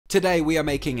Today we are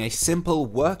making a simple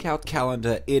workout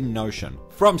calendar in Notion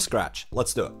from scratch.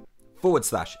 Let's do it.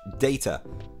 /data.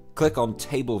 Click on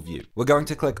table view. We're going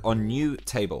to click on new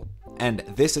table, and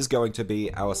this is going to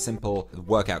be our simple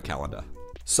workout calendar.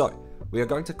 So we are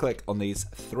going to click on these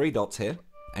three dots here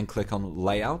and click on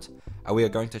layout, and we are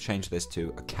going to change this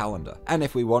to a calendar. And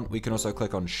if we want, we can also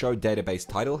click on show database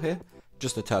title here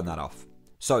just to turn that off.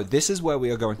 So this is where we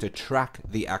are going to track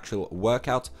the actual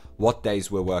workout, what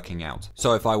days we're working out.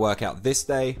 So if I work out this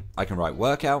day, I can write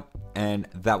workout and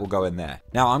that will go in there.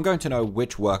 Now I'm going to know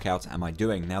which workouts am I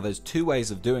doing. Now there's two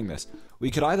ways of doing this. We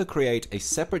could either create a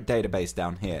separate database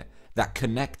down here that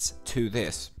connects to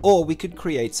this, or we could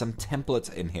create some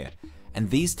templates in here. And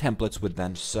these templates would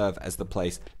then serve as the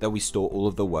place that we store all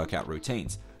of the workout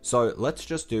routines. So let's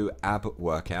just do ab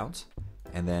workout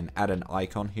and then add an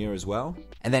icon here as well.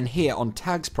 And then here on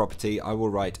tags property, I will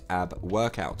write ab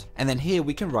workout. And then here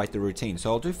we can write the routine.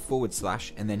 So I'll do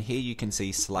 / and then here you can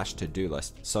see /to-do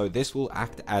list. So this will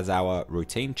act as our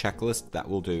routine checklist that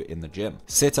we'll do in the gym.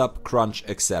 Sit up, crunch,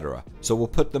 etc. So we'll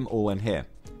put them all in here.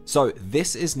 So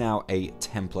this is now a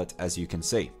template, as you can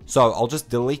see. So I'll just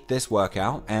delete this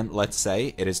workout, and let's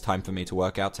say it is time for me to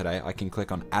work out today. I can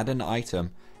click on add an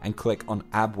item and click on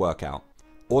ab workout.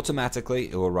 Automatically,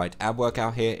 it will write ab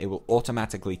workout here. It will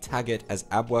automatically tag it as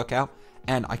ab workout,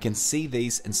 and I can see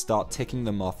these and start ticking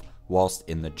them off whilst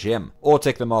in the gym, or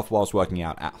tick them off whilst working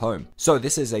out at home. So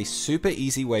this is a super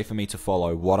easy way for me to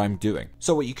follow what I'm doing.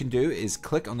 So what you can do is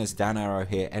click on this down arrow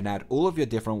here and add all of your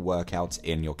different workouts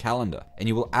in your calendar, and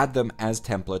you will add them as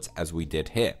templates as we did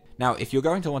here. Now, if you're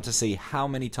going to want to see how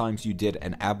many times you did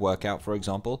an ab workout, for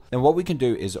example, then what we can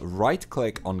do is right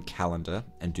click on calendar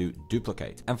and do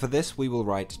duplicate. And for this, we will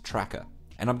write tracker.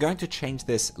 And I'm going to change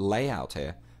this layout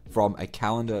here from a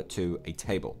calendar to a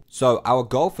table. So our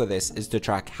goal for this is to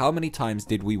track how many times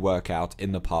did we work out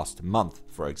in the past month,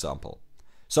 for example.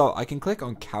 So I can click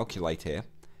on calculate here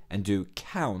and do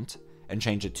count and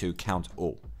change it to count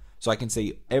all. So I can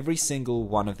see every single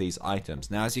one of these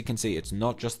items. Now, as you can see, it's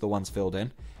not just the ones filled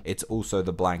in, it's also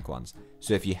the blank ones.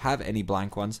 So if you have any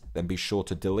blank ones, then be sure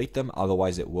to delete them,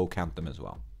 otherwise it will count them as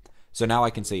well. So now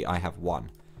I can see I have one.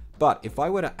 But if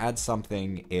I were to add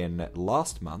something in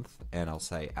last month, and I'll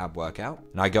say ab workout,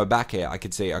 and I go back here, I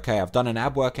can see, okay, I've done an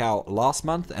ab workout last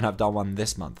month and I've done one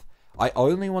this month. I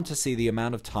only want to see the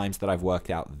amount of times that I've worked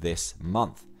out this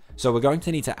month. So we're going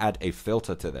to need to add a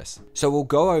filter to this. So we'll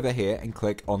go over here and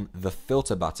click on the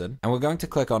filter button, and we're going to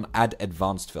click on add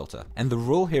advanced filter. And the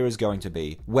rule here is going to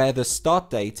be where the start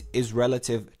date is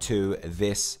relative to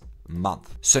this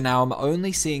month. So now I'm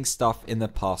only seeing stuff in the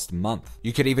past month.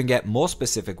 You could even get more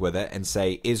specific with it and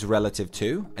say is relative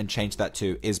to, and change that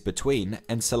to is between,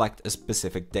 and select a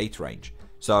specific date range.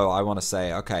 So I want to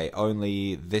say, okay,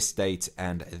 only this date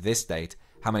and this date.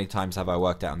 How many times have I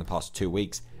worked out in the past 2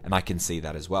 weeks? And I can see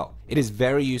that as well. It is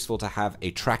very useful to have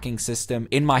a tracking system.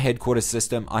 In my headquarters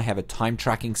system, I have a time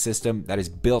tracking system that is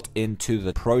built into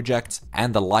the projects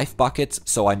and the life buckets.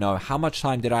 So I know how much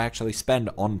time did I actually spend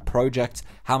on projects,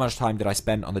 how much time did I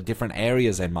spend on the different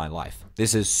areas in my life.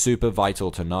 This is super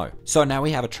vital to know. So now we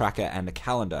have a tracker and a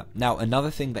calendar. Now, another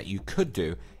thing that you could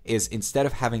do is instead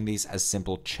of having these as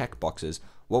simple checkboxes,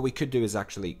 what we could do is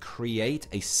actually create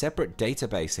a separate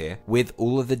database here with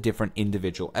all of the different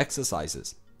individual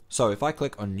exercises. So if I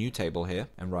click on new table here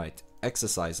and write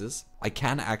exercises, I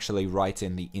can actually write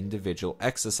in the individual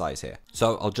exercise here.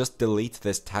 So I'll just delete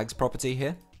this tags property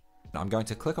here. I'm going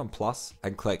to click on plus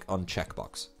and click on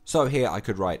checkbox. So here I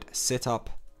could write sit up,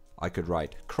 I could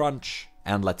write crunch,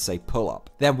 and let's say pull up.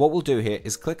 Then what we'll do here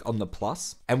is click on the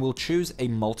plus and we'll choose a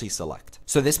multi-select.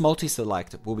 So this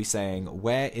multi-select will be saying,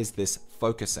 where is this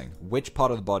focusing? Which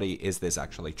part of the body is this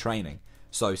actually training?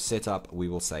 So sit up, we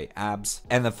will say abs,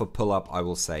 and then for pull up, I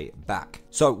will say back.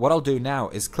 So what I'll do now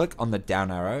is click on the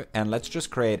down arrow and let's just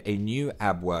create a new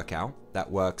ab workout that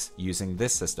works using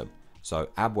this system. So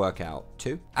ab workout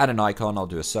 2, add an icon, I'll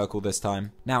do a circle this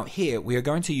time. Now here, we are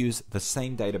going to use the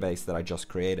same database that I just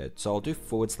created. So I'll do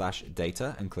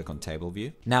 /data and click on table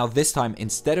view. Now this time,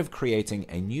 instead of creating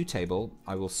a new table,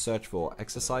 I will search for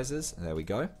exercises, there we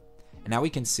go. And now we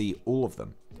can see all of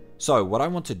them. So what I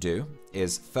want to do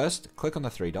is first click on the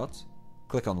three dots,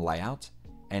 click on layout,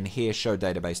 and here show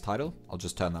database title. I'll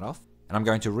just turn that off. And I'm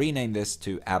going to rename this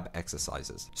to ab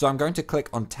exercises. So I'm going to click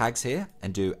on tags here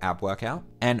and do ab workout,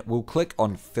 and we'll click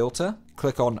on filter,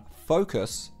 click on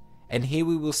focus, and here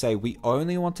we will say we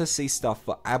only want to see stuff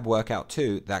for ab workout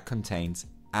 2 that contains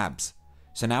abs.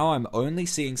 So now I'm only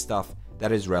seeing stuff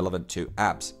that is relevant to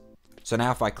abs. So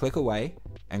now if I click away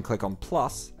and click on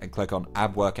plus and click on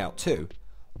ab workout 2,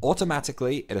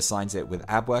 automatically it assigns it with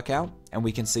ab workout, and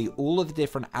we can see all of the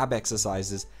different ab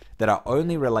exercises that are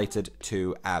only related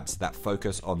to abs, that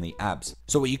focus on the abs.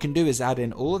 So what you can do is add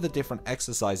in all of the different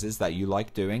exercises that you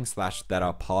like doing / that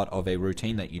are part of a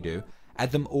routine that you do,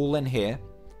 add them all in here,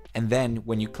 and then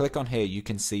when you click on here, you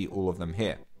can see all of them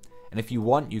here. And if you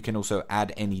want, you can also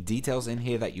add any details in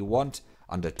here that you want.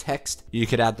 Under text, you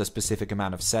could add the specific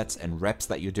amount of sets and reps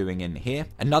that you're doing in here.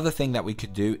 Another thing that we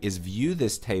could do is view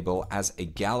this table as a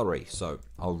gallery. So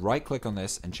I'll right click on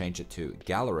this and change it to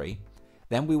gallery.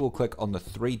 Then we will click on the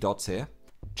 3 dots here,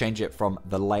 change it from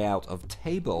the layout of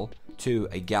table to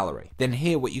a gallery. Then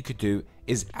here what you could do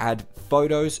is add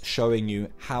photos showing you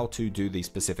how to do these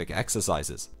specific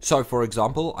exercises. So for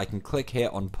example, I can click here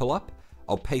on pull up,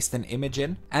 I'll paste an image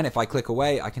in, and if I click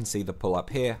away, I can see the pull up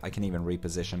here. I can even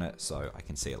reposition it so I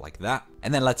can see it like that.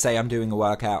 And then let's say I'm doing a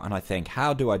workout and I think,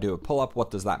 how do I do a pull up?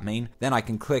 What does that mean? Then I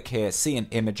can click here, see an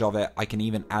image of it. I can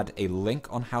even add a link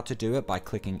on how to do it by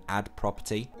clicking add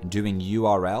property and doing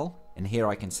URL. And here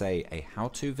I can say a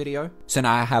how-to video. So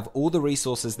now I have all the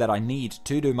resources that I need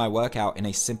to do my workout in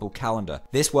a simple calendar.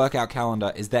 This workout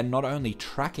calendar is then not only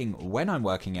tracking when I'm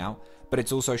working out, but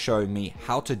it's also showing me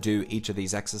how to do each of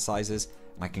these exercises,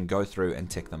 and I can go through and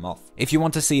tick them off. If you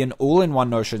want to see an all-in-one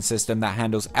Notion system that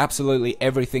handles absolutely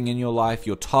everything in your life,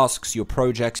 your tasks, your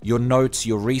projects, your notes,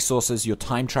 your resources, your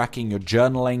time tracking, your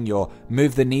journaling, your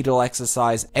move the needle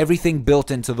exercise, everything built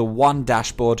into the one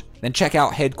dashboard, then check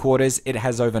out Headquarters. It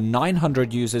has over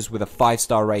 900 users with a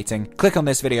 5-star rating. Click on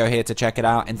this video here to check it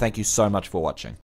out, and thank you so much for watching.